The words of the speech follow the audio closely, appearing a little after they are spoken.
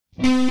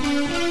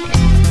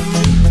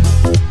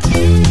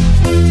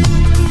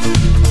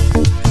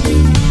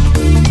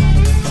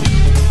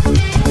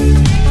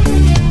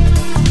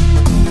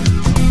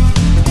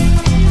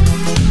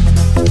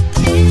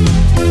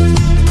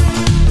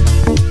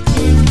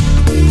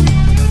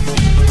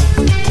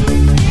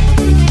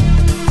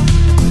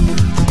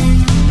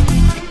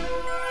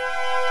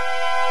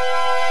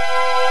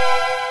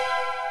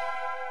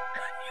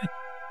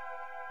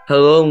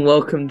Hello and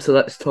welcome to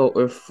Let's Talk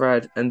with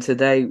Fred. And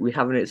today we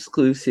have an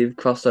exclusive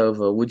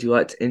crossover. Would you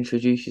like to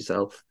introduce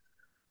yourself?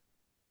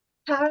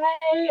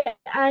 Hi,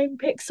 I'm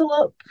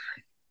p1xlup.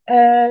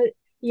 Uh,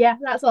 yeah,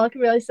 that's all I can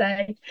really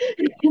say.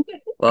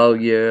 Well,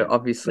 you're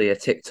obviously a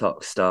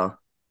TikTok star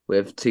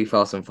with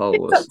 2,000 TikTok,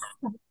 followers.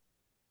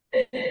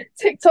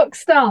 TikTok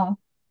star,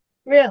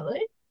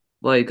 really?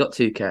 Well, you got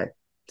 2K,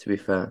 to be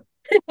fair.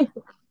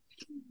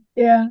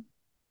 Yeah.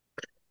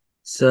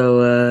 So,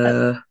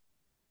 Uh,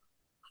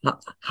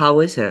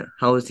 how is it?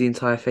 How is the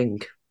entire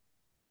thing?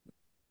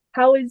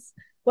 How is,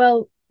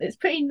 well, it's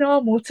pretty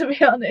normal to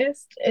be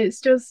honest.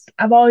 It's just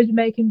I've always been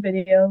making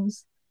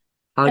videos,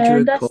 How do you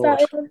and I record?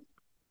 started.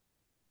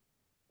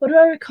 What do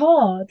I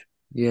record?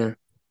 Yeah.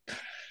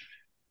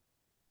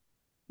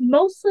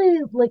 Mostly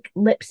like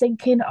lip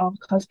syncing or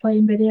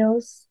cosplaying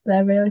videos.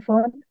 They're really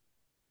fun.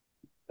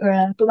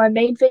 But my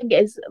main thing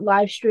is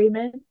live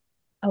streaming.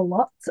 A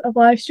lot of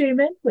live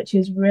streaming, which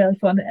is really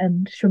fun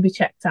and should be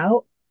checked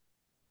out.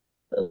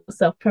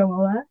 Self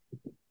promo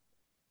there.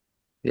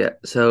 Yeah.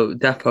 So,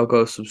 Depo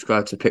go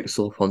subscribe to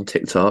Pixel on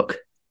TikTok.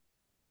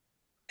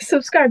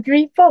 Subscribe, do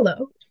you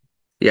follow?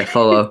 Yeah,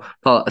 follow.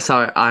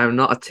 Sorry, I am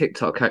not a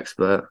TikTok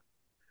expert.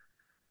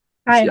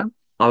 You I see, am.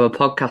 I'm a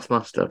podcast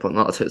master, but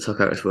not a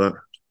TikTok expert.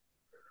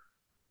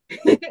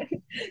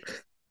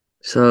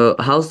 So,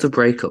 how's the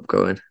breakup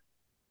going?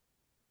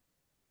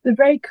 The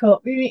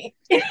breakup. You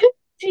mean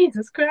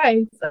Jesus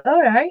Christ.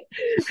 All right.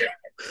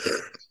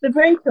 The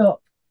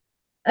breakup.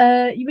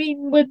 You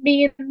mean with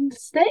me and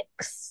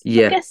Sticks, I'm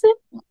Yeah, guessing?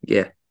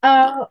 yeah.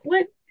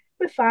 We're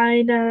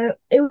fine.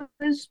 It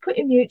was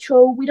pretty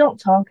mutual. We don't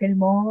talk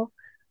anymore.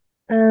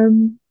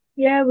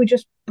 Yeah, we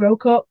just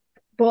broke up.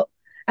 But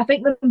I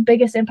think the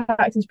biggest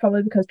impact is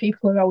probably because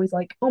people are always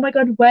like, "Oh my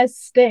God, where's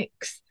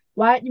Sticks?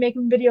 Why aren't you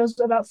making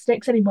videos about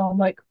Sticks anymore?" I'm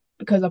like,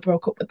 because I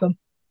broke up with them.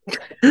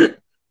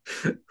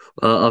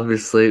 Well,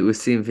 obviously, we've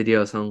seen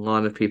videos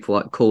online of people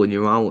like calling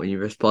you out and you're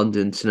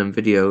responding to them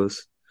videos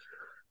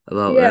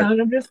about it. Yeah,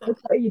 and I'm just like,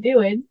 what are you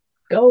doing?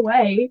 Go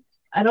away.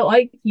 I don't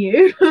like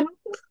you.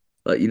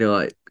 Like,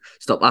 like,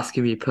 stop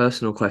asking me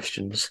personal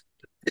questions.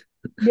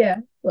 Yeah,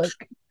 like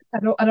I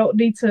don't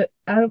need to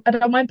I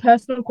don't mind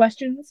personal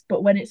questions,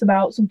 but when it's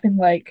about something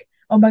like,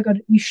 oh my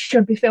God, you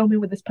should be filming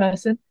with this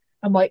person,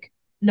 I'm like,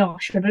 no, I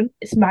shouldn't.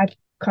 It's my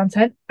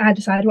content. I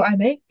decide what I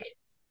make.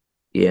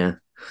 Yeah.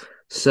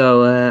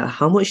 So,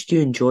 how much do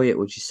you enjoy it,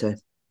 would you say?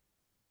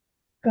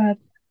 But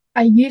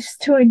I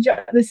used to enjoy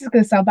this is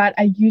gonna sound bad.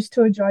 I used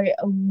to enjoy it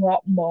a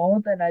lot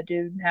more than I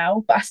do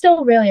now, but I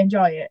still really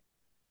enjoy it.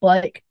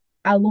 Like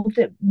I loved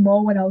it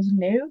more when I was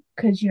new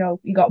because you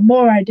got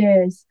more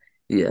ideas.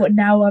 Yeah, But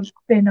now I've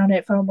been on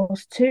it for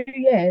almost 2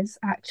 years,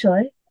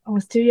 actually.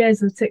 Almost 2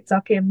 years of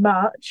TikTok in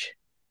March.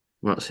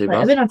 not too Like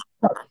bad.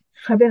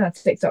 I've been on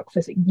TikTok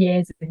for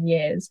years and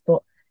years,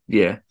 but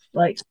Yeah,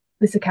 like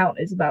this account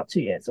is about 2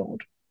 years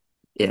old.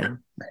 yeah.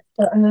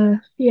 But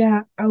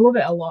yeah, I love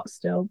it a lot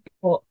still,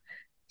 but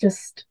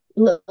just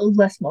a little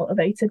less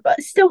motivated. But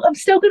I'm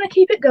still gonna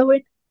keep it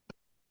going.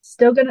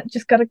 Still gonna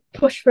just gotta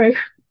push through.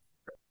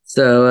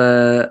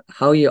 So,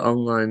 how are your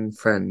online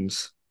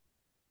friends?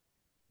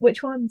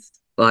 Which ones?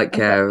 Like, I've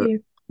got a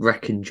few.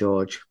 Reckon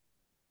George.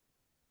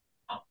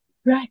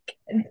 Wreck,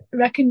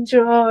 Wreck and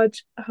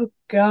George. Oh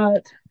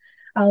God,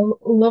 I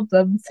love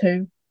them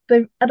too.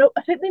 I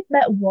think they've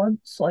met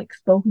once, like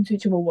spoken to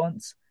each other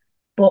once.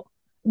 But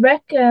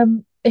Wreck,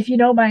 if you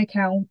know my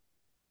account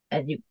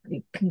and you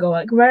can go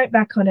like right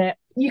back on it,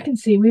 you can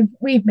see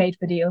we've made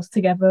videos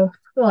together.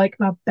 Like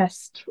my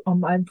best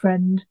online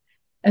friend,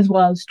 as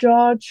well as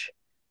George,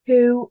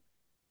 who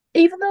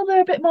even though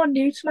they're a bit more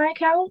new to my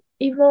account,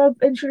 even though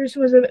I've introduced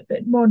them as a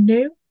bit more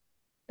new,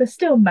 they're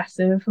still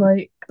massive.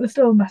 Like they're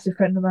still a massive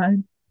friend of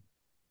mine.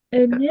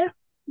 And yeah,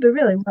 they're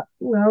really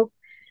well.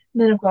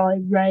 And then I've got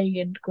like Ray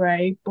and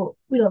Gray, but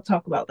we don't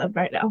talk about them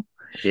right now.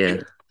 Yeah.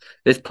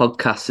 This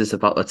podcast is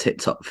about the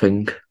TikTok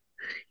thing.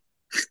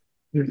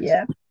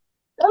 Yeah.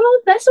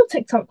 Oh, they're still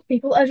TikTok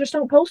people. I just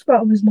don't post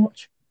about them as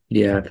much.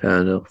 Yeah,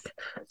 fair enough.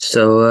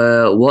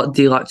 So, what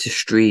do you like to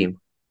stream?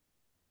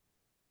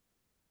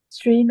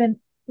 Streaming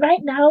right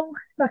now,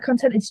 my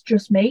content is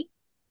just me,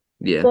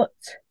 Yeah, but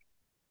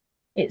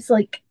it's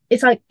like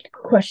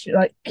question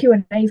like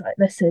Q&As like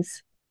this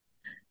is.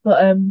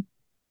 But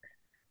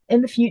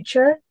in the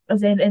future,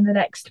 as in the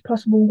next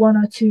possible 1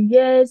 or 2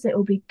 years, it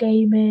will be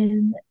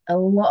gaming, a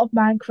lot of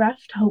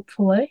Minecraft,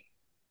 hopefully.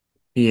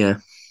 yeah.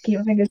 Keep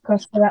my fingers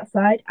crossed for that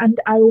side. And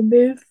I will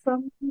move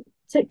from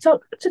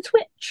TikTok to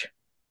Twitch.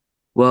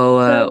 Well,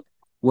 So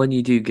when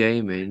you do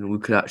gaming, we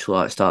could actually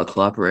like start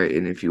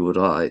collaborating if you would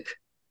like.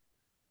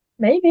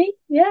 maybe,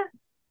 yeah.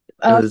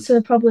 I'll have As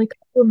to probably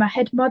cover my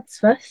head mods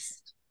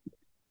first.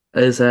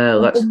 as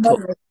Or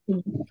unmodded.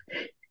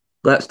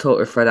 Let's Talk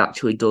with Fred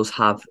actually does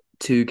have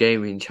two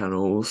gaming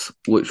channels,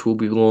 which will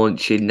be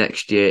launching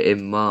next year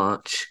in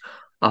March.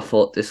 I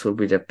thought this would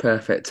be the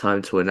perfect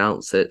time to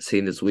announce it,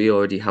 seeing as we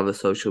already have a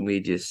social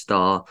media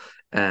star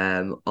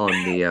on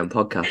the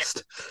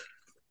podcast.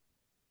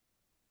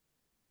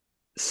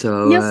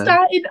 So, You're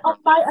starting on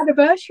my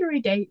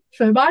anniversary date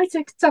for my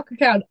TikTok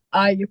account,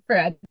 are you,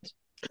 Fred?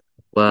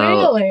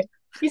 well, Really?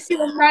 You see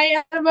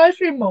my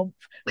anniversary month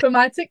for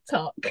my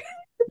TikTok?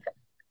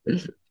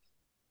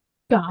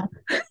 God.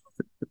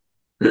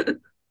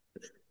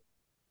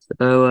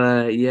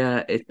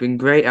 yeah, it's been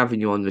great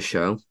having you on the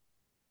show.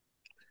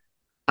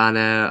 And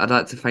I'd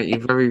like to thank you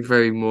very,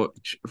 very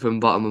much from the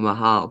bottom of my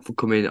heart for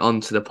coming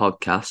onto the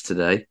podcast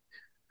today.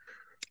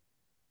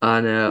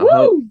 And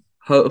Woo!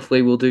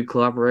 hopefully we'll do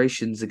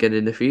collaborations again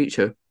in the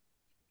future.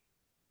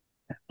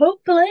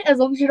 Hopefully, as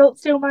long as you don't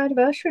steal my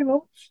anniversary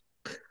month.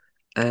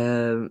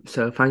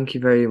 So thank you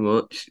very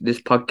much.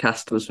 This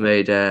podcast was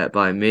made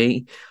by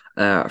me,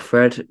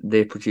 Fred,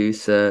 the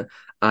producer,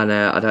 and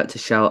I'd like to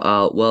shout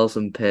out Wells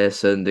and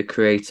Pearson, the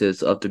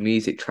creators of the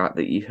music track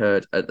that you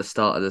heard at the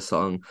start of the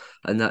song.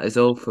 And that is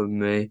all from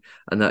me,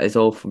 and that is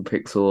all from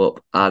Pixel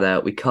Up.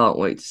 And we can't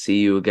wait to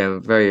see you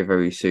again very,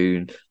 very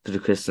soon for the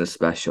Christmas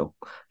special.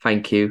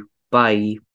 Thank you. Bye.